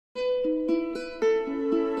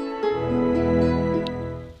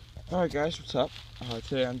Alright guys, what's up?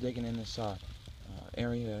 Today I'm digging in this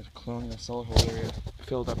area, colonial cellar hole area,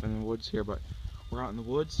 filled up in the woods here, but we're out in the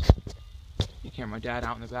woods. You can hear my dad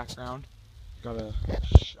out in the background. Got a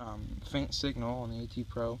faint signal on the AT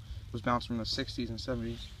Pro. It was bounced from the 60s and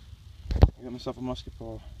 70s. I got myself a musket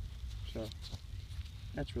ball, so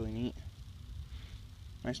that's really neat.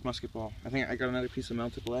 Nice musket ball. I think I got another piece of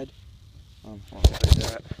melted lead. I'll take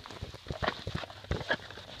that.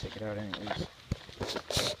 Take it out anyways.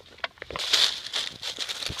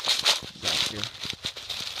 Here.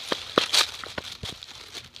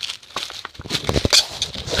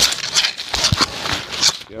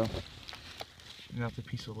 Go. Another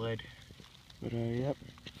piece of lead. But yep.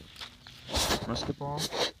 Musket ball.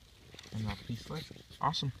 Another piece of lead.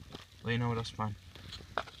 Awesome. Let you know what else to find.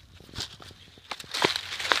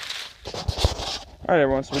 Alright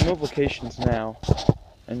everyone, so we move locations now.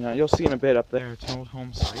 And you'll see in a bit up there, it's an old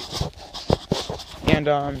home site.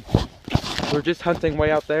 And we're just hunting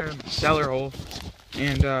way out there in the cellar hole,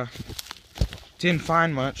 and didn't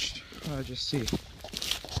find much. Just see.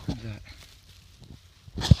 What's that?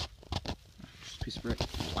 Just a piece of brick.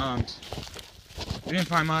 We didn't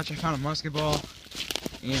find much. I found a musket ball,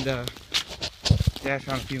 and Dad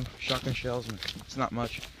found a few shotgun shells, and it's not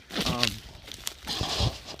much.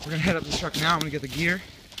 We're gonna head up to the truck now. I'm gonna get the gear,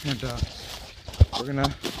 and we're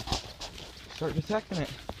gonna start detecting it.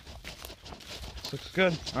 This looks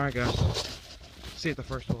good. All right, guys. See you at the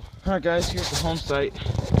first hole. Alright guys, here's the home site.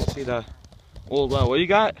 You can see the old well. What do you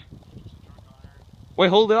got? Wait,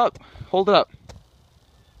 hold it up. Hold it up.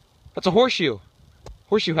 That's a horseshoe.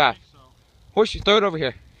 Horseshoe hat. Horseshoe, throw it over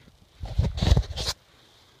here.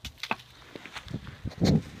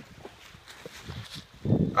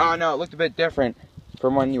 Oh no, it looked a bit different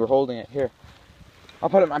from when you were holding it. Here. I'll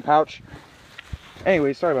put it in my pouch.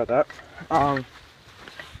 Anyway, sorry about that.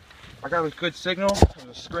 I got a good signal.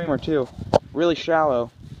 There's a screamer too. Really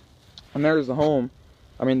shallow, and there's the home.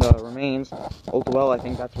 I mean the remains. Old well, I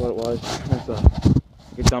think that's what it was. There's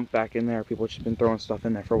a dump back in there. People have just been throwing stuff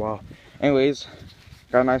in there for a while. Anyways,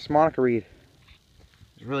 got a nice Monica reed.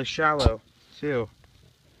 It's really shallow too,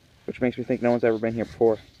 which makes me think no one's ever been here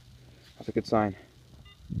before. That's a good sign.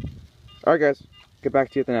 All right, guys, get back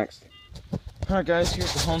to you at the next. All right, guys,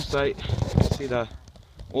 here's the home site. You can see the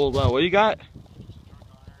old well. What do you got?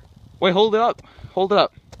 Wait, hold it up. Hold it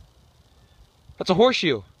up. That's a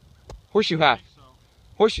horseshoe. Horseshoe hat.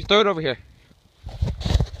 Horseshoe, throw it over here.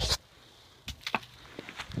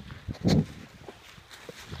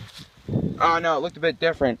 Oh no, it looked a bit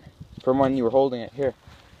different from when you were holding it. Here.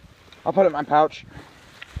 I'll put it in my pouch.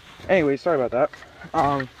 Anyway, sorry about that.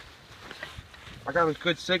 I got a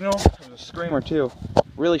good signal. There's a screamer too.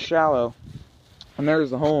 Really shallow. And there's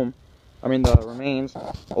the home. I mean the remains.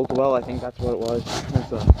 Old well, I think that's what it was.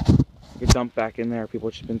 There's a dump back in there. People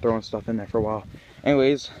have just been throwing stuff in there for a while.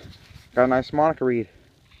 Anyways, got a nice Monica reed.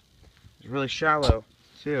 It's really shallow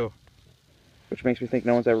too, which makes me think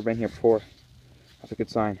no one's ever been here before. That's a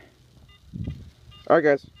good sign. All right,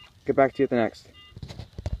 guys, get back to you at the next.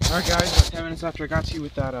 All right, guys, about 10 minutes after I got to you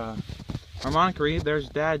with that harmonica reed, there's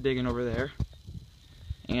Dad digging over there,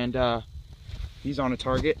 and he's on a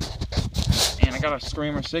target. And I got a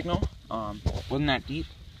screamer signal. Wasn't that deep.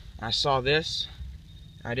 And I saw this.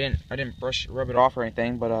 I didn't rub it off or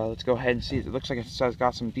anything, but let's go ahead and see. It looks like it's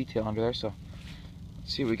got some detail under there, so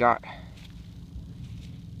let's see what we got.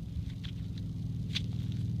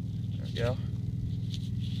 There we go.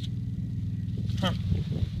 Huh.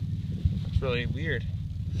 Looks really weird.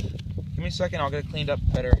 Give me a second, I'll get it cleaned up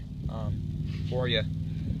better for you,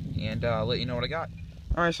 and let you know what I got.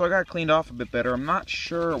 Alright, so I got it cleaned off a bit better. I'm not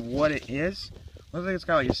sure what it is. Looks like it's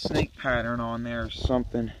got like a snake pattern on there or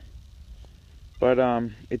something. But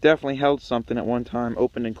it definitely held something at one time,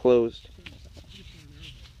 opened and closed.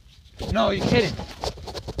 No, you're kidding.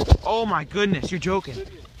 Oh my goodness, you're joking.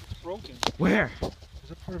 It's broken. Where? Is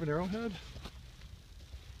that part of an arrowhead?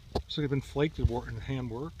 Looks like it's been flaked and hand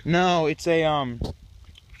worked. No, it's a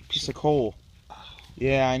piece of coal.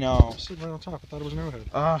 Yeah, I know. It's sitting right on top. I thought it was an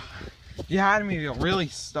arrowhead. You had me really,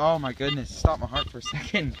 oh my goodness, stop my heart for a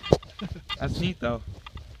second. That's neat though.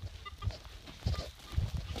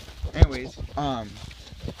 Anyways, I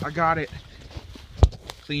got it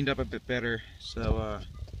cleaned up a bit better, so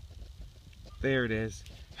there it is.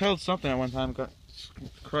 Held something at one time, got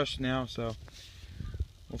crushed now, so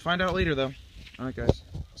we'll find out later though. Alright guys,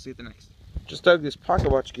 I'll see you at the next. Just dug this pocket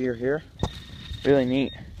watch gear here. Really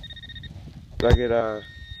neat. Dug it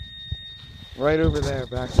right over there,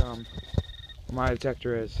 back where my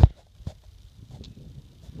detector is.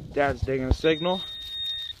 Dad's digging a signal.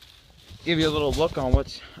 Give you a little look on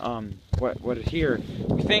what's what is here.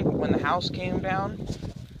 We think when the house came down,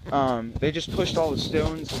 They just pushed all the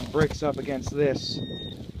stones and bricks up against this,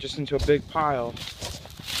 just into a big pile.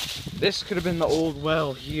 This could have been the old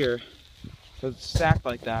well here, because it's stacked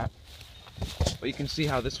like that. But you can see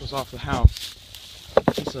how this was off the house.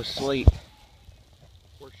 It's a slate.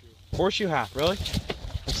 Horseshoe. Horseshoe hat, really?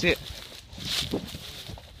 Let's see it.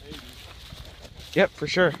 Maybe. Yep, for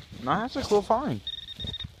sure. No, that's a cool find.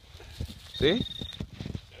 See?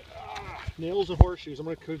 Nails and horseshoes. I'm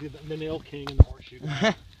going to cook the nail king and the horseshoe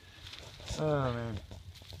guy. Oh, man.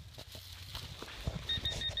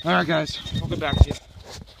 Alright, guys. We'll get back to you.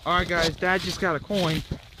 Alright, guys. Dad just got a coin.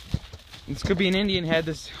 This could be an Indian head.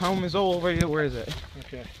 This home is old. Where is it?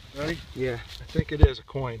 Okay. Ready? Yeah. I think it is a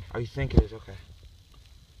coin. Oh, you think it is? Okay.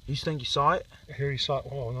 You think you saw it? Here you saw it.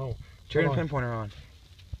 Oh, no. Turn the pinpointer on.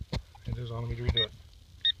 It is on. Let me redo it.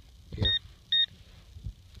 Here.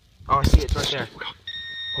 Oh, I see it. It's right there.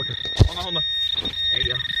 Okay. Hold on. There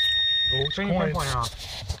you go. Oh, it's Turn a your coin. pinpointer off.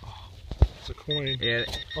 It's a coin. Yeah.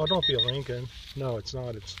 Oh, don't be a Lincoln. No, it's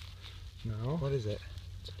not. It's... No. What is it?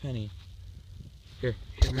 It's a penny. Here.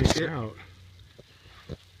 Make it out.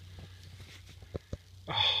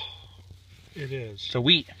 Oh, it is. It's a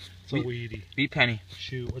wheat. It's a weedy. Wheat penny.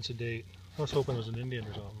 Shoot, what's the date? I was hoping it was an Indian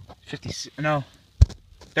or something. 50. No.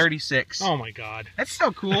 36. Oh my god. That's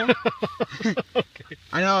so cool. Okay.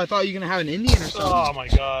 I know. I thought you were gonna have an Indian or something. Oh my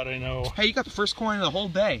god, I know. Hey, you got the first coin of the whole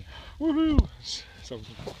day. Woohoo! So,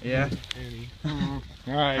 Yeah. penny.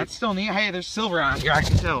 Alright. That's still neat. Hey, there's silver on here. I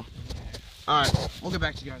can tell. All right, we'll get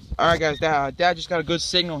back to you guys. All right, guys. Dad just got a good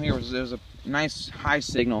signal here. It was a nice high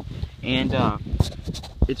signal, and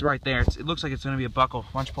it's right there. It looks like it's gonna be a buckle.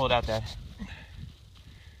 Why don't you pull it out, Dad?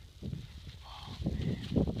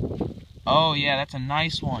 Oh yeah, that's a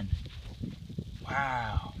nice one.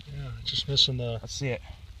 Wow. Yeah, it's just missing the... Let's see it.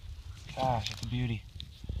 Gosh, it's a beauty.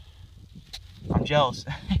 I'm jealous.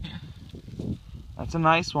 That's a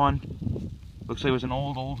nice one. Looks like it was an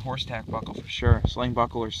old horse tack buckle for sure. Sling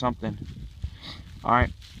buckle or something. All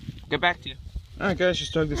right, get back to you. All right, guys,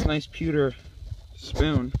 just dug this nice pewter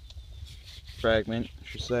spoon fragment, I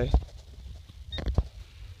should say.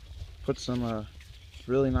 Put some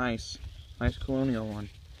really nice colonial one.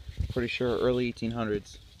 Pretty sure early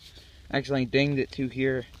 1800s. Actually dinged it to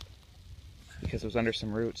here because it was under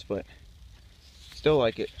some roots, but still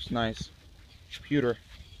like it. It's nice. Pewter.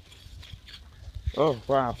 Oh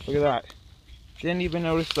wow, look at that. Didn't even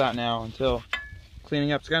notice that now until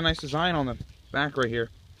cleaning up. It's got a nice design on the back right here.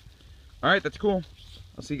 Alright, that's cool.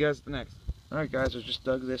 I'll see you guys at the next. Alright guys, I just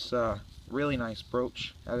dug this really nice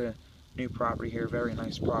brooch at a new property here. Very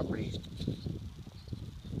nice property.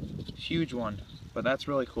 Huge one, but that's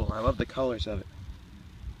really cool. I love the colors of it.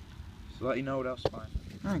 So let you know what else to find.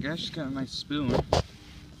 Alright guys, just got a nice spoon.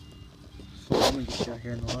 So let me get you out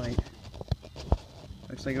here in the light.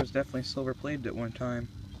 Looks like it was definitely silver plated at one time.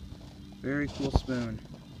 Very cool spoon.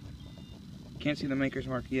 Can't see the maker's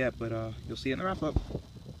mark yet, but you'll see it in the wrap up.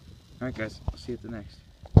 Alright guys, I'll see you at the next.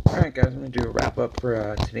 Alright guys, I'm going to do a wrap up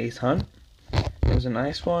for today's hunt. It was a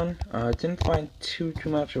nice one. Didn't find too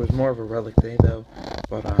much. It was more of a relic day though.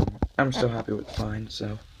 But I'm still happy with the find.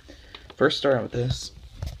 So first start out with this.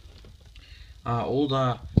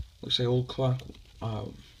 Looks like old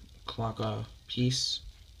clock piece.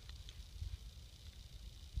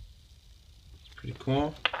 It's pretty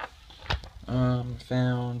cool.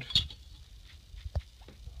 Found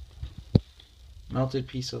melted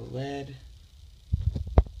piece of lead.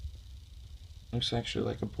 Looks actually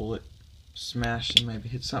like a bullet smashed and maybe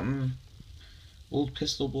hit something. Old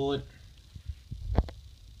pistol bullet.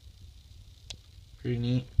 Pretty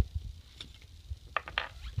neat.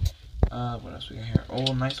 What else we got here?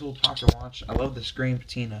 Oh, nice old pocket watch. I love this green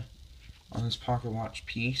patina on this pocket watch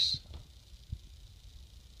piece.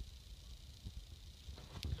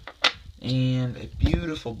 And a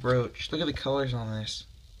beautiful brooch. Look at the colors on this.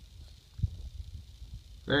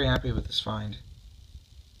 Very happy with this find.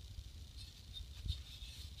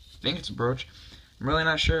 I think it's a brooch. I'm really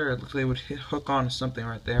not sure. It looks like it would hook on to something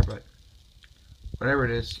right there, but whatever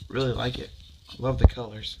it is, really like it. Love the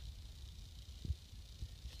colors.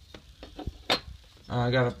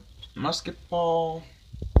 I got a musket ball.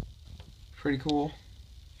 Pretty cool.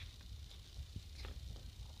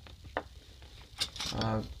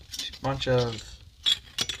 A bunch of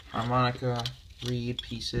harmonica reed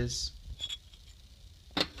pieces.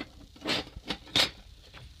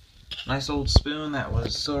 Nice old spoon that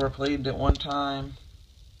was silver plated at one time.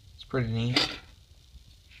 It's pretty neat.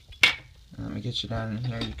 And let me get you down in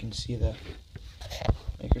here. You can see the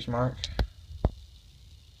maker's mark.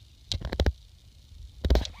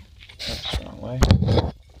 That's the wrong way.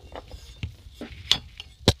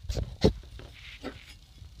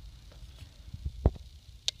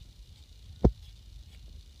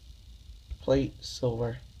 plate,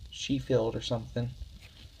 silver, Sheffield or something.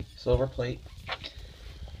 Silver plate.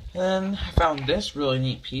 And I found this really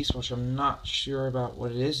neat piece, which I'm not sure about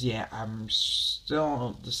what it is yet. I'm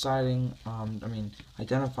still deciding,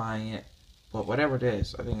 identifying it. But whatever it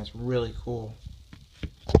is, I think it's really cool.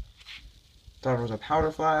 Thought it was a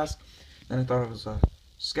powder flask, then I thought it was a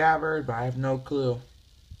scabbard, but I have no clue.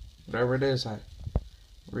 Whatever it is, I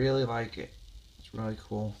really like it. It's really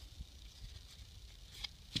cool.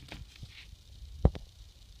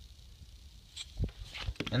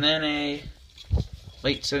 And then a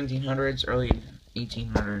late 1700s, early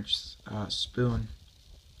 1800s spoon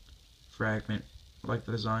fragment. I like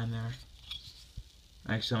the design there.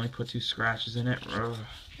 I accidentally put 2 scratches in it.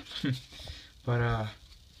 But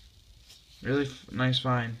really nice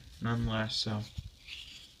find nonetheless, so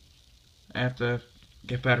I have to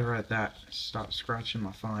get better at that. Stop scratching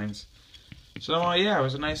my finds. So yeah, it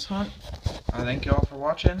was a nice hunt. Thank you all for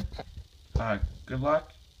watching. Good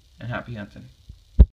luck and happy hunting.